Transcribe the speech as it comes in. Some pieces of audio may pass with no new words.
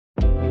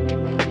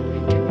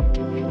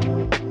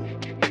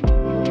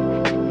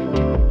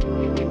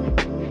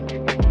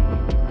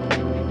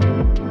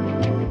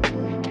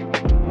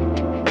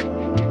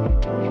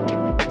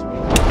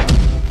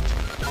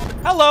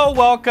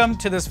Well, welcome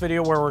to this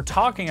video where we're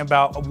talking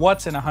about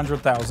what's in a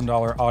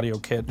 $100,000 audio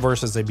kit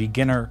versus a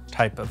beginner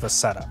type of a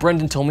setup.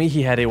 Brendan told me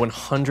he had a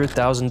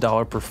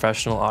 $100,000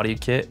 professional audio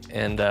kit,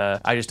 and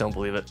I just don't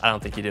believe it. I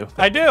don't think you do.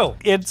 I do.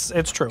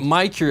 It's true.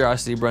 My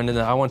curiosity, Brendan,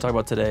 that I want to talk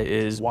about today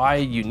is why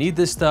you need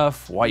this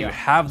stuff, why you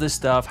have this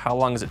stuff, how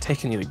long is it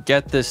taking you to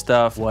get this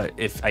stuff, what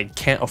if I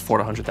can't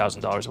afford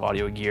 $100,000 of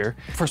audio gear?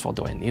 First of all,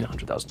 do I need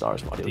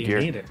 $100,000 of audio gear?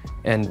 Do you need it?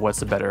 And what's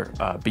the better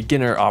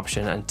beginner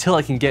option until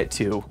I can get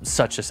to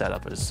such a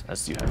setup as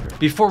you have here?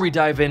 Before we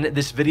dive in,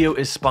 this video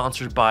is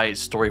sponsored by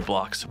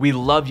Storyblocks. We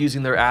love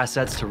using their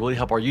assets to really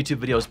help our YouTube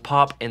videos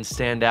pop and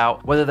stand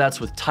out, whether that's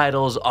with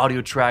titles,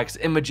 audio tracks,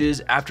 images,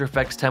 After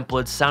Effects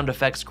templates, sound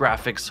effects,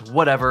 graphics,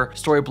 whatever.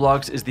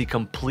 Storyblocks is the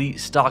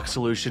complete stock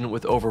solution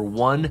with over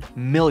 1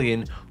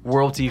 million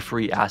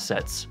royalty-free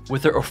assets.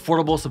 With their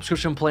affordable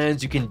subscription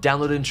plans, you can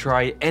download and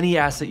try any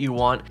asset you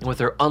want, and with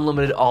their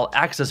unlimited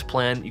all-access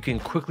plan, you can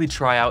quickly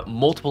try out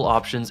multiple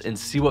options and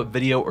see what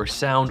video or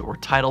sound or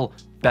title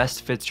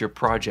best fits your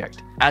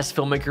project. As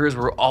filmmakers,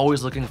 we're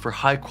always looking for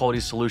high quality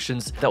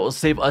solutions that will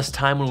save us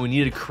time when we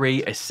need to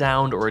create a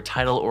sound or a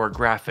title or a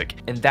graphic.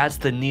 And that's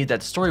the need that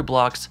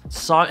Storyblocks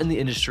saw in the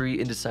industry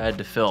and decided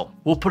to fill.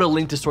 We'll put a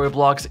link to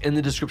Storyblocks in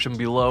the description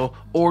below,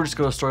 or just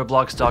go to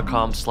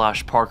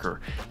storyblocks.com/Parker.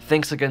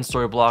 Thanks again,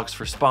 Storyblocks,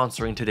 for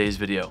sponsoring today's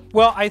video.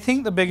 Well, I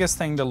think the biggest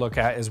thing to look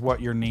at is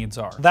what your needs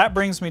are. That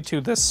brings me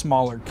to this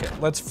smaller kit.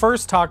 Let's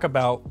first talk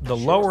about the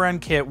lower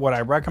end kit, what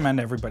I recommend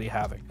everybody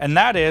having. And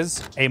that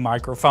is a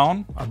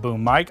microphone, a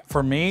boom mic.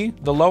 For me,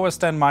 the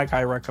lowest end mic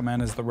I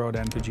recommend is the Rode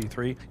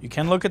NTG3. You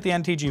can look at the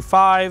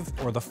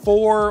NTG5 or the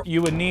 4.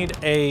 You would need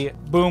a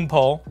boom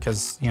pole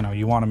because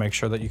you want to make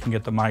sure that you can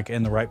get the mic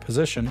in the right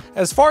position.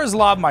 As far as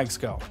lav mics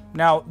go,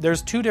 now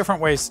there's two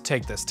different ways to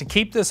take this. To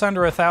keep this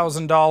under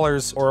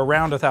 $1,000 or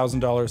around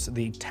 $1,000,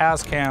 the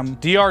Tascam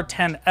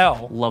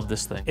DR10L, Love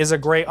this thing, is a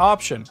great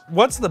option.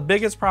 What's the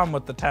biggest problem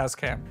with the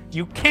Tascam?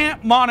 You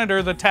can't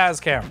monitor the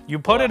Tascam. You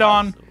put it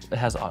on. It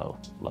has auto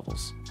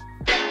levels.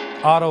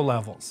 Auto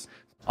levels.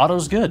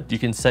 Auto's good. You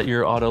can set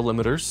your auto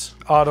limiters.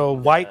 Auto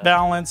white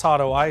balance,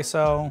 auto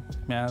ISO.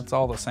 Yeah, it's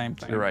all the same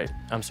thing. You're right.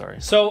 I'm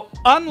sorry. So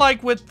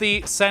unlike with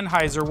the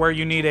Sennheiser where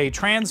you need a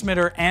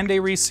transmitter and a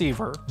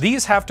receiver,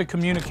 these have to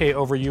communicate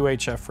over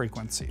UHF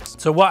frequencies.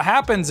 So what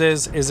happens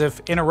is if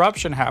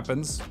interruption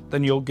happens,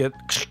 then you'll get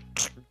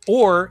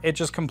or it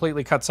just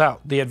completely cuts out.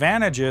 The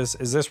advantage is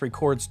this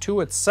records to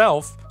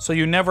itself, so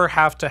you never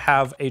have to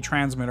have a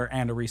transmitter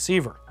and a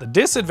receiver. The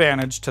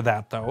disadvantage to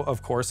that, though,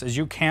 of course, is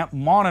you can't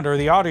monitor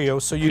the audio,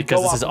 so you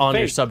because this is on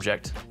your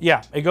subject.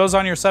 Yeah, it goes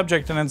on your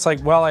subject, and it's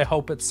like, well, I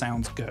hope it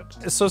sounds good.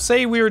 So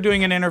say we were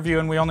doing an interview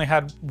and we only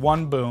had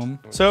one boom.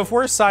 So if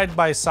we're side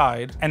by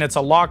side and it's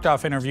a locked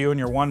off interview and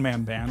you're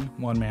one-man band,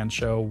 one-man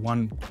show,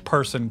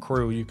 one-person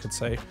crew, you could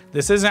say,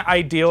 this isn't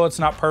ideal. It's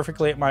not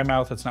perfectly at my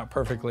mouth. It's not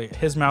perfectly at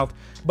his mouth,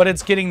 but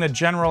it's getting the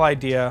general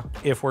idea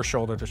if we're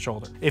shoulder to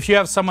shoulder. If you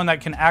have someone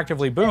that can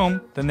actively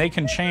boom, then they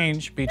can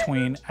change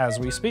between as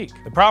we speak.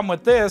 The problem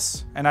with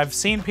this, and I've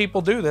seen people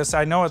do this,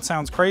 I know it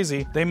sounds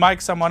crazy, they mic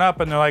someone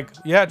up and they're like,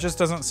 yeah, it just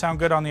doesn't sound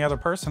good on the other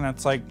person.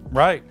 It's like,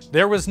 right,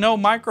 there was no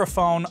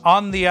microphone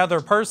on the other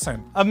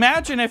person.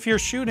 Imagine if you're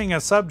shooting a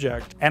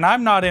subject and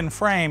I'm not in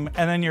frame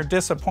and then you're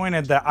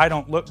disappointed that I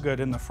don't look good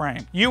in the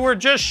frame. You were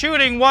just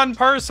shooting one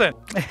person.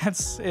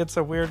 It's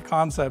a weird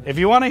concept. If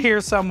you want to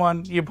hear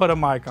someone, you put a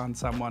mic on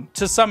someone.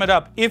 To sum it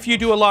up, if you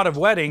do a lot of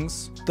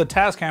weddings, the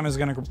Tascam is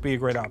going to be a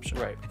great option.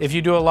 Right. If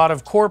you do a lot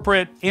of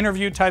corporate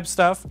interview type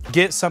stuff,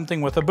 get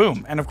something with a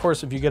boom. And of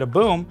course, if you get a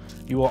boom,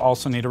 you will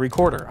also need a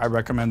recorder. I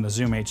recommend the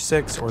Zoom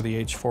H6 or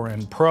the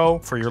H4n Pro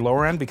for your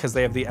lower end because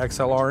they have the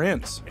XLR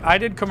ins. I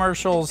did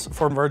commercials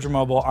for Virgin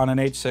Mobile on an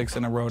H6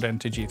 and a Rode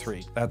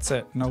NTG3. That's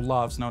it. No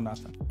lavs, no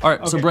nothing. All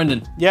right, so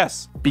Brendan.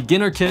 Yes.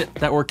 Beginner kit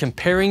that we're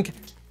comparing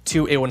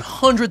to a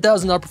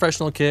 $100,000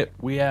 professional kit.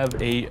 We have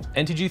a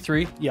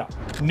NTG3. Yeah.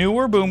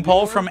 Newer boom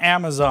pole from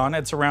Amazon.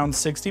 It's around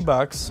 60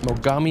 bucks.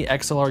 Mogami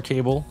XLR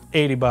cable.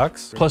 80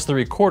 bucks. Plus the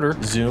recorder,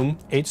 Zoom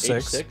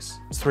H6.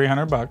 It's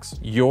 300 bucks.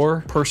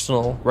 Your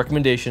personal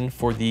recommendation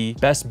for the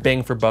best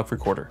bang for buck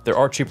recorder. There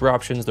are cheaper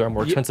options, there are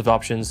more expensive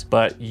options,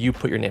 but you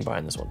put your name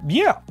behind this one.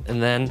 Yeah.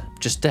 And then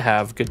just to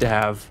have, good to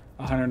have,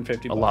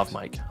 150 bucks. A lav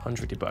mic,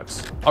 150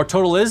 bucks. Our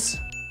total is?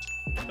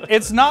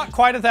 It's not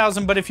quite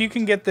 1,000, but if you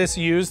can get this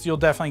used, you'll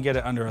definitely get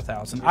it under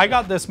 1,000. I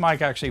got this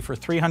mic actually for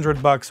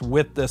 300 bucks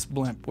with this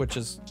blimp, which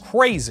is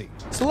crazy.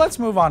 So let's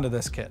move on to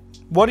this kit.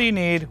 What do you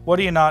need? What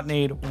do you not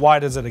need? Why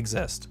does it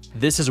exist?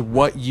 This is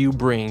what you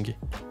bring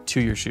to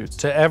your shoots.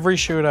 To every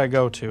shoot I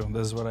go to,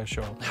 this is what I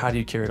show up. How do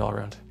you carry it all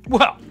around?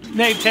 Well,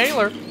 Nate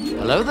Taylor.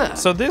 Hello there.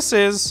 So this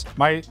is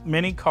my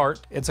mini cart.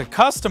 It's a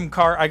custom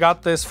cart. I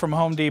got this from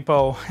Home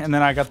Depot, and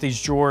then I got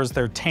these drawers.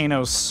 They're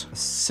Thanos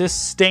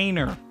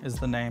Sustainer is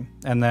the name.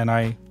 And then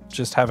I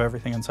just have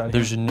everything inside.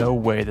 There's no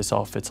way this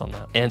all fits on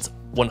that. And it's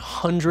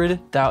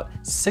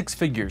six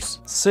figures.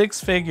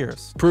 6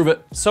 figures. Prove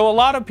it. So a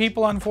lot of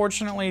people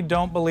unfortunately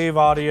don't believe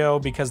audio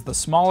because the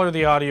smaller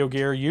the audio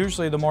gear,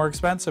 usually the more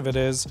expensive it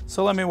is.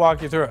 So let me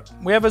walk you through it.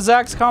 We have a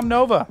Zaxcom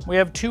Nova. We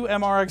have 2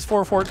 MRX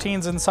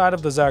 414s inside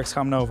of the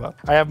Zaxcom Nova.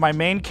 I have my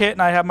main kit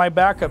and I have my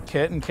backup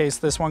kit in case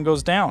this one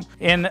goes down.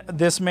 In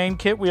this main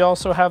kit, we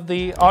also have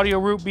the audio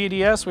root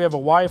BDS. We have a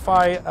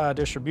Wi-Fi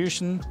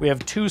distribution. We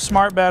have 2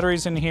 smart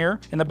batteries in here.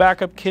 In the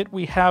backup kit,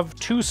 we have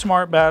 2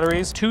 smart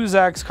batteries, 2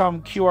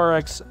 Zaxcom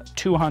QRX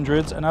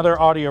 200s, another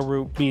audio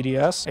root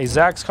BDS, a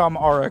Zaxcom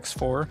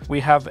RX4. We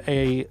have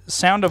a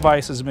Sound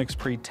Devices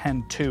MixPre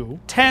 10.2,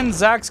 10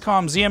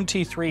 Zaxcom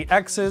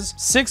ZMT3Xs.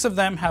 6 of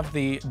them have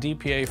the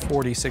DPA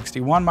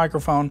 4061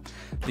 microphone.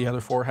 The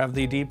other 4 have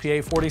the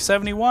DPA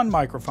 4071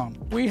 microphone.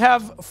 We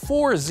have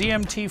 4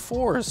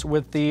 ZMT4s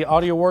with the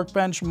Audio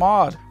Workbench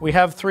mod. We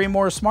have 3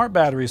 more smart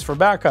batteries for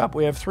backup.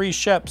 We have 3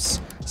 Sheps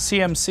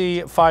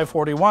CMC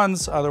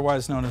 541s,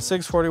 otherwise known as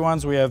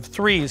 641s. We have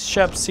 3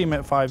 Sheps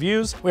CMIT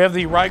 5Us. We have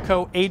the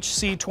Ryco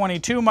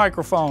HC22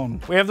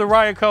 microphone. We have the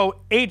Ryco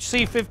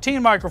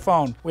HC15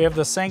 microphone. We have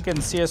the Senken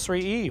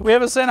CS3E. We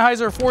have a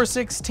Sennheiser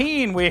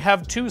 416. We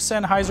have 2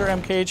 Sennheiser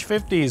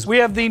MKH50s. We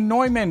have the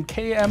Neumann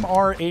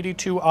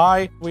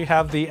KMR82i. We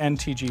have the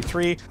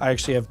NTG3. I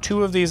actually have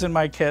 2 of these in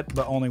my kit,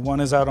 but only 1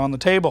 is out on the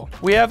table.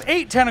 We have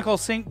 8 Tentacle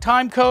Sync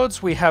time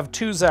codes. We have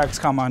 2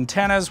 Zaxcom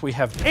antennas. We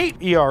have 8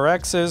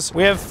 ERXs.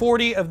 We have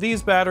 40 of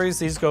these batteries.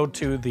 These go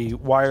to the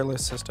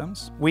wireless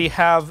systems. We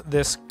have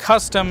this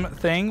custom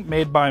thing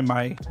made by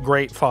my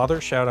great father.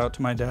 Shout out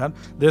to my dad.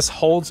 This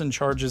holds and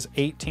charges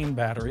 18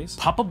 batteries.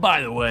 Papa,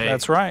 by the way.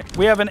 That's right.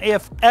 We have an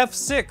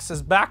F6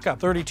 as backup,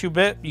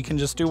 32-bit. You can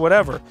just do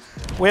whatever.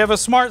 We have a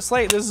smart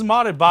slate. This is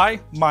modded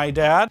by my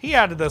dad. He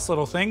added this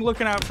little thing.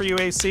 Looking out for you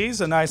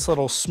ACs. A nice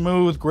little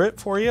smooth grip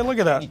for you. Look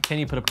at that. Can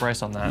you put a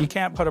price on that? You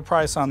can't put a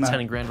price on that.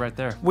 10 grand right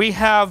there. We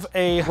have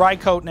a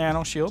Rycote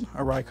Nano Shield,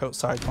 a Rycote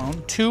side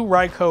phone, 2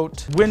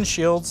 Rycote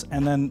windshields,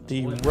 and then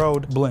the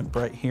Rode blimp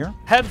right here.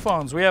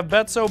 Headphones. We have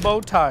Betso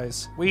bow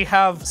ties. We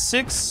have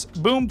 6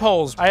 boom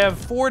poles. I have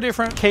 4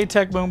 different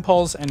K-Tech boom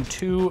poles and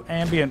 2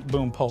 ambient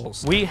boom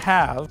poles. We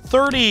have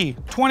 30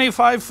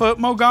 25-foot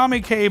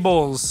Mogami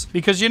cables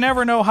because you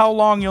never know how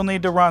long you'll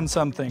need to run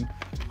something.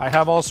 I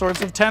have all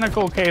sorts of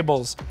tentacle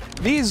cables.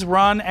 These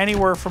run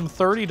anywhere from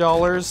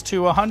 $30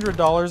 to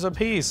 $100 a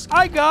piece.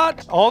 I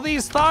got all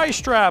these thigh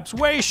straps,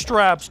 waist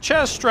straps,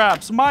 chest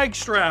straps, mic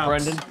straps.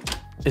 Brendan,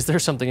 is there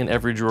something in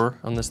every drawer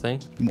on this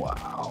thing?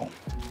 Wow.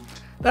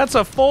 That's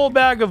a full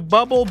bag of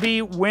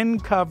Bumblebee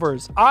wind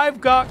covers. I've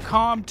got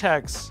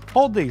Comtex.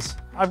 Hold these.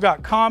 I've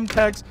got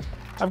Comtex.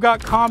 I've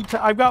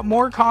got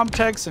more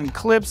Comtex and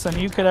clips than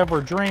you could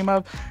ever dream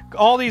of.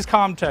 All these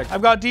Comtex.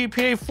 I've got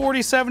DPA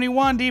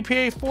 4071,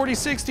 DPA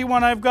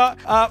 4061. I've got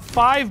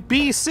 5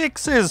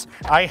 B6s.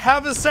 I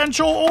have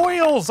essential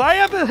oils. I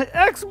have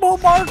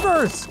Expo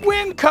markers,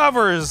 wind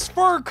covers,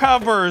 fur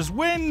covers,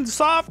 wind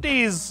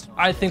softies.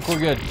 I think we're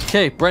good.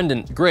 Okay,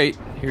 Brendan, great.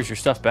 Here's your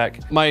stuff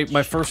back. My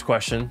first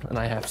question, and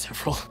I have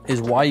several,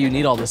 is why you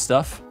need all this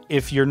stuff.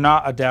 If you're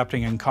not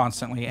adapting and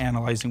constantly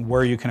analyzing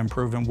where you can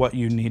improve and what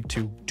you need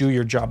to do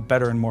your job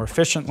better and more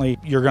efficiently,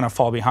 you're gonna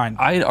fall behind.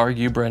 I'd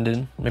argue,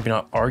 Brendan, maybe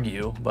not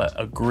argue, but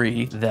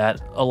agree that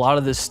a lot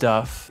of this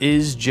stuff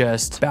is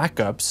just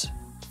backups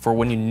for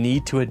when you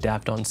need to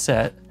adapt on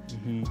set.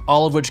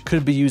 All of which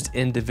could be used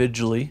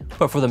individually,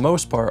 but for the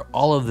most part,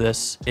 all of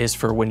this is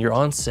for when you're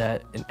on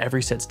set and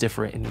every set's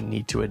different and you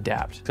need to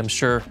adapt. I'm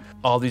sure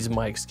all these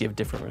mics give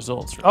different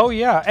results. Right? Oh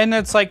yeah, and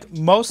it's like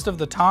most of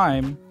the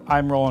time,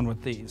 I'm rolling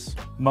with these,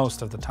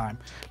 most of the time.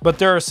 But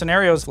there are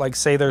scenarios like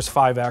say there's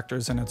 5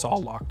 actors and it's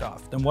all locked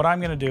off. Then what I'm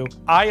gonna do,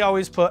 I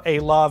always put a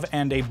lav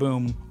and a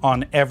boom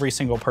on every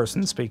single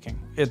person speaking.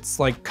 It's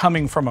like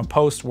coming from a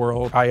post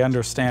world, I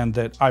understand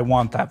that I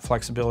want that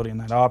flexibility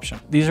and that option.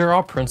 These are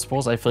all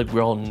principles I feel like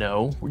we all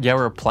know. Yeah,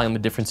 we're applying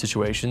them to different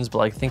situations, but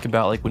like think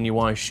about like when you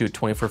wanna shoot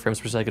 24 frames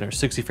per second or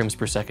 60 frames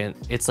per second,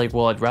 it's like,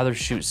 well, I'd rather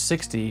shoot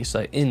 60 so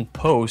that in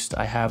post,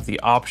 I have the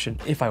option,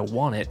 if I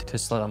want it, to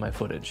slide on my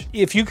footage.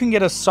 If you can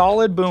get a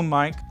solid boom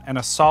mic and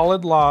a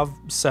solid lav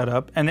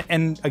setup,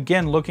 and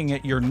again, looking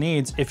at your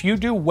needs, if you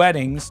do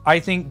weddings, I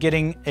think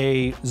getting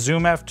a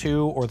Zoom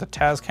F2 or the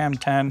Tascam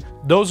 10,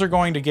 those are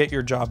going to get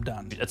your job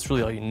done. That's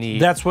really all you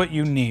need. That's what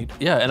you need.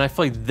 Yeah, and I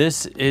feel like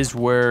this is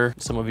where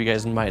some of you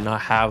guys might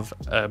not have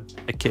a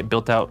kit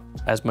built out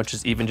as much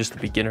as even just a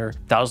beginner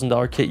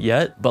 $1,000 kit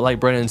yet, but like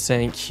Brendan's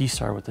saying, he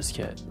started with this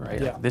kit,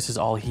 right? Yeah. Like, this is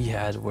all he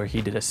had, where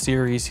he did a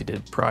series, he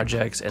did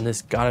projects, and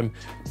this got him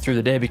through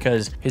the day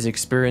because his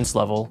experience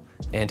level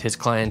and his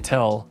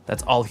clientele,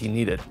 that's all he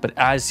needed. But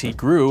as he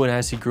grew and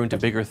as he grew into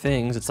bigger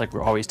things, it's like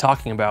we're always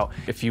talking about,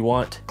 if you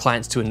want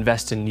clients to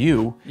invest in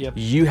you,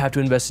 you have to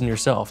invest in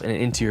yourself and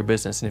into your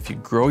business. And if you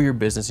grow your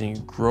business and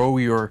you grow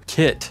your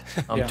kit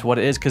to what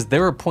it is, because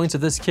there are points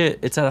of this kit,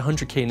 it's at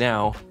 100K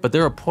now, but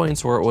there are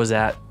points where it was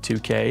at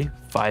 2K,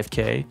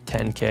 5K,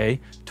 10K,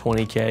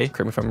 20K. Correct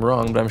me if I'm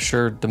wrong, but I'm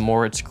sure the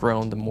more it's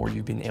grown, the more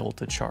you've been able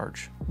to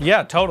charge.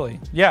 Yeah, totally.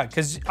 Yeah,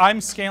 because I'm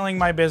scaling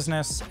my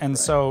business, and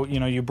so, you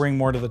know, you bring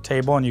more to the table.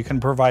 table and you can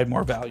provide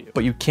more value.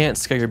 But you can't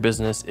scale your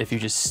business if you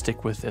just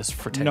stick with this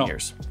for 10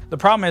 years. The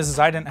problem is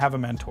I didn't have a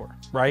mentor,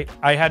 right?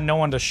 I had no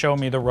one to show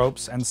me the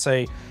ropes and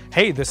say,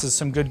 hey, this is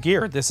some good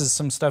gear. This is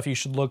some stuff you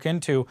should look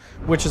into,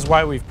 which is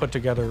why we've put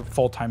together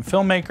Full-Time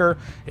Filmmaker.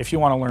 If you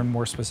want to learn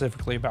more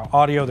specifically about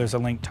audio, there's a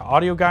link to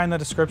Audio Guy in the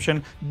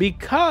description,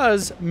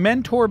 because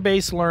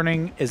mentor-based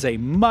learning is a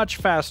much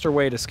faster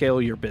way to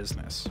scale your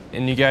business.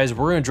 And you guys,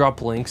 we're going to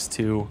drop links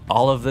to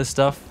all of this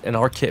stuff in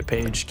our kit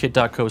page,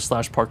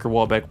 kit.co/Parker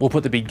Walbeck. We'll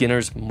put the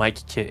beginner's mic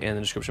kit in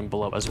the description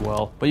below as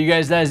well. But you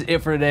guys, that is it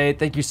for today.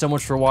 Thank you so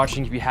much for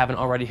watching. If you haven't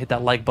already, hit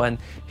that like button,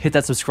 hit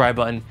that subscribe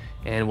button,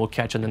 and we'll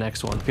catch you on the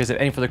next one. If you guys have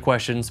any further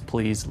questions,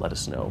 please let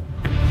us know.